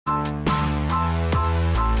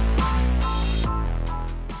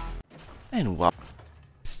And welcome,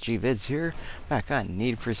 it's Gvids here, back on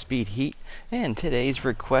Need for Speed Heat, and today's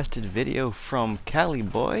requested video from Cali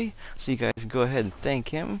Boy, so you guys can go ahead and thank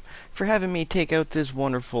him for having me take out this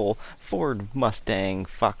wonderful Ford Mustang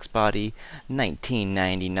Fox Body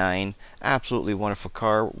 1999. Absolutely wonderful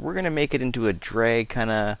car. We're going to make it into a drag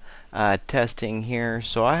kind of testing here,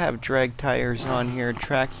 so I have drag tires on here,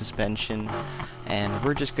 track suspension, and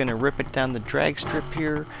we're just going to rip it down the drag strip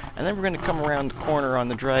here, and then we're going to come around the corner on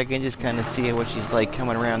the drag and just kind of see what she's like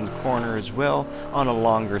coming around the corner as well on a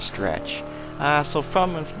longer stretch. So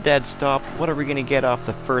from a dead stop, what are we going to get off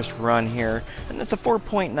the first run here? And it's a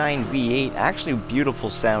 4.9 V8, actually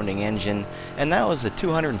beautiful sounding engine, and that was a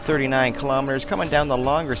 239 kilometers, coming down the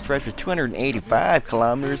longer stretch with 285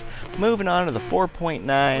 kilometers, moving on to the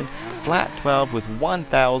 4.9 flat 12 with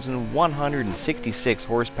 1,166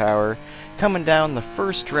 horsepower. Coming down the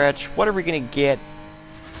first stretch, what are we going to get?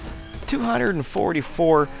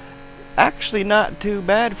 244, actually not too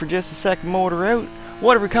bad for just a second motor out.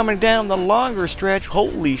 What are we coming down the longer stretch?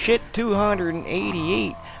 Holy shit,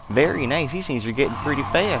 288. Very nice. These things are getting pretty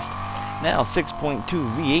fast. Now 6.2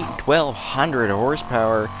 V8, 1,200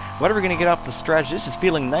 horsepower. What are we going to get off the stretch? This is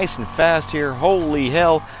feeling nice and fast here. Holy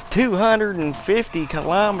hell, 250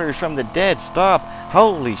 kilometers from the dead stop.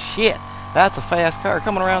 Holy shit, that's a fast car.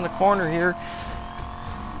 Coming around the corner here,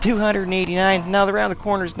 289. Now around the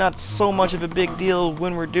corner is not so much of a big deal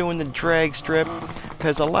when we're doing the drag strip,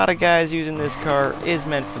 because a lot of guys using this car is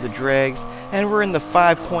meant for the drags. And we're in the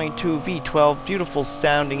 5.2 V12, beautiful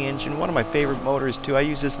sounding engine, one of my favorite motors too. I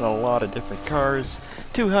use this in a lot of different cars.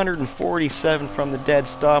 247 from the dead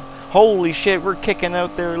stop. Holy shit, we're kicking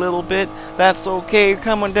out there a little bit. That's okay,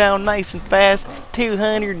 coming down nice and fast.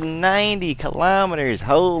 290 kilometers.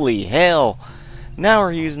 Holy hell. Now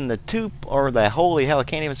we're using the holy hell, I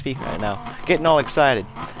can't even speak right now. Getting all excited.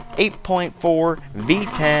 8.4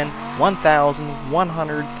 V10,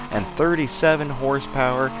 1,137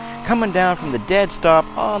 horsepower. Coming down from the dead stop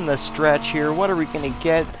on the stretch here. What are we going to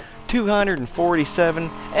get? 247,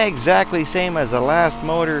 exactly same as the last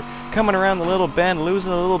motor. Coming around the little bend,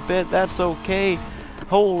 losing a little bit, that's okay.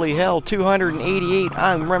 Holy hell, 288.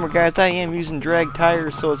 Remember guys, I am using drag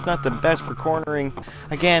tires, so it's not the best for cornering.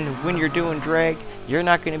 Again, when you're doing drag, you're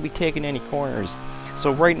not going to be taking any corners.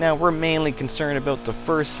 So right now, we're mainly concerned about the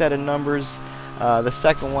first set of numbers. The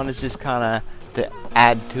second one is just kind of to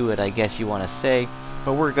add to it, I guess you want to say.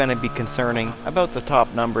 But we're going to be concerning about the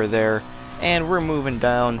top number there. And we're moving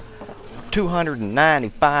down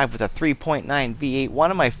 295 with a 3.9 V8, one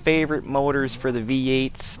of my favorite motors for the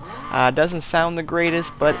V8s. Doesn't sound the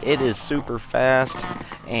greatest, but it is super fast.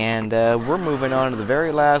 And we're moving on to the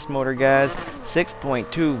very last motor, guys.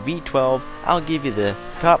 6.2 V12. I'll give you the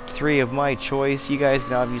top three of my choice. You guys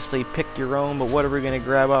can obviously pick your own, but what are we going to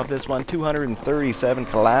grab off this one? 237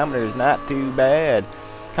 kilometers, not too bad.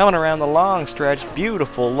 Coming around the long stretch,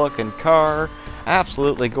 beautiful looking car.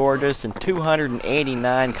 Absolutely gorgeous, and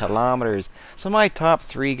 289 kilometers. So my top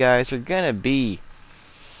three, guys, are going to be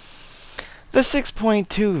the 6.2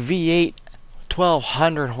 V8,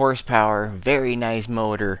 1,200 horsepower, very nice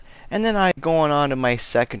motor. And then I'm going on to my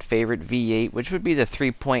second favorite V8, which would be the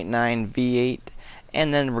 3.9 V8.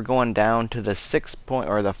 And then we're going down to the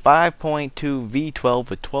 5.2 V12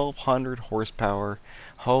 with 1,200 horsepower.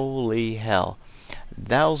 Holy hell.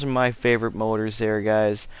 Those are my favorite motors there,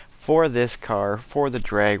 guys, for this car, for the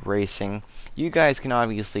drag racing. You guys can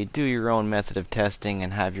obviously do your own method of testing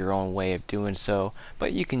and have your own way of doing so,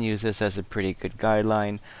 but you can use this as a pretty good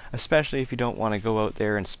guideline, especially if you don't want to go out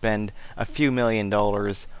there and spend a few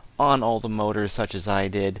 $1,000,000 on all the motors such as I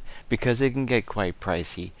did, because it can get quite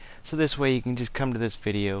pricey. So this way you can just come to this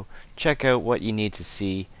video, check out what you need to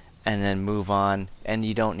see, and then move on, and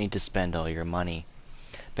you don't need to spend all your money.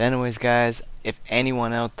 But anyways, guys, if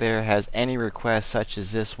anyone out there has any requests such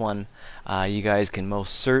as this one, you guys can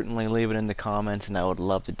most certainly leave it in the comments, and I would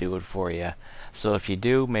love to do it for you. So if you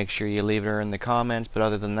do, make sure you leave it in the comments. But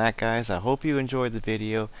other than that, guys, I hope you enjoyed the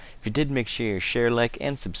video. If you did, make sure you share, like,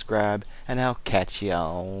 and subscribe, and I'll catch you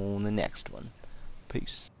on the next one.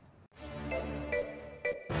 Peace.